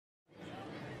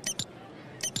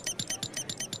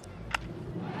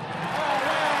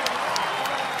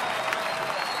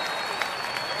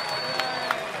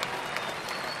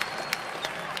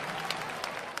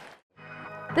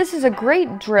This is a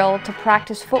great drill to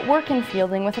practice footwork and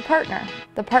fielding with a partner.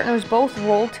 The partners both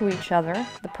roll to each other.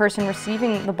 The person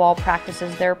receiving the ball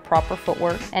practices their proper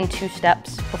footwork and 2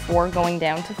 steps before going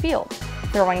down to field.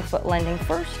 Throwing foot landing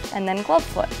first and then glove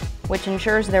foot, which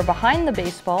ensures they're behind the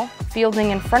baseball,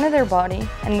 fielding in front of their body,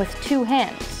 and with 2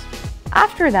 hands.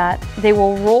 After that, they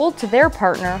will roll to their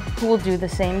partner, who will do the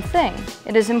same thing.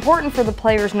 It is important for the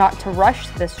players not to rush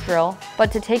this drill,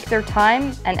 but to take their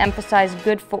time and emphasize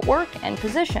good footwork and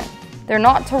position. They're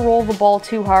not to roll the ball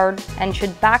too hard and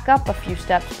should back up a few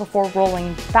steps before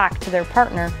rolling back to their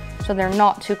partner so they're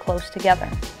not too close together.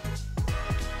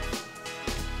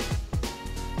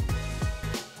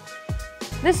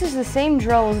 This is the same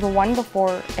drill as the one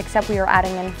before, except we are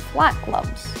adding in flat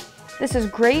gloves. This is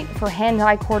great for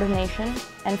hand-eye coordination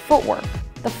and footwork.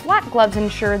 The flat gloves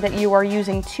ensure that you are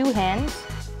using 2 hands,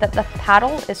 that the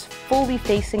paddle is fully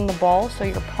facing the ball so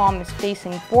your palm is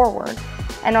facing forward,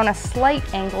 and on a slight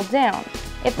angle down.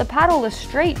 If the paddle is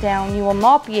straight down, you will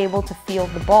not be able to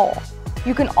field the ball.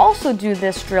 You can also do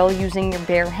this drill using your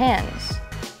bare hands.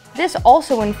 This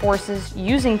also enforces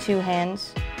using 2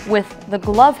 hands, with the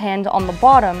glove hand on the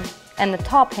bottom and the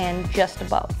top hand just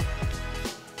above.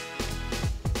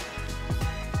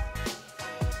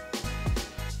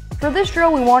 For this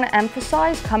drill, we want to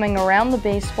emphasize coming around the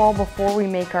baseball before we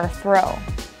make our throw.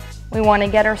 We want to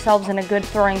get ourselves in a good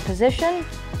throwing position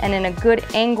and in a good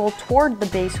angle toward the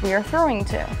base we are throwing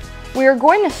to. We are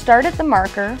going to start at the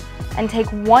marker and take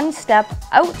 1 step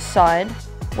outside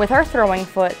with our throwing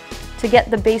foot to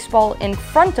get the baseball in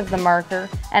front of the marker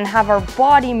and have our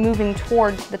body moving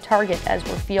towards the target as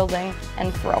we're fielding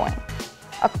and throwing.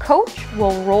 A coach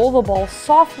will roll the ball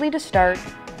softly to start,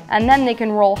 and then they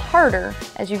can roll harder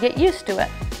as you get used to it.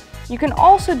 You can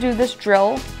also do this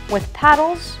drill with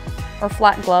paddles or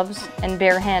flat gloves and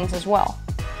bare hands as well.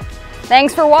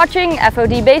 Thanks for watching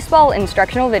FOD Baseball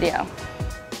instructional video.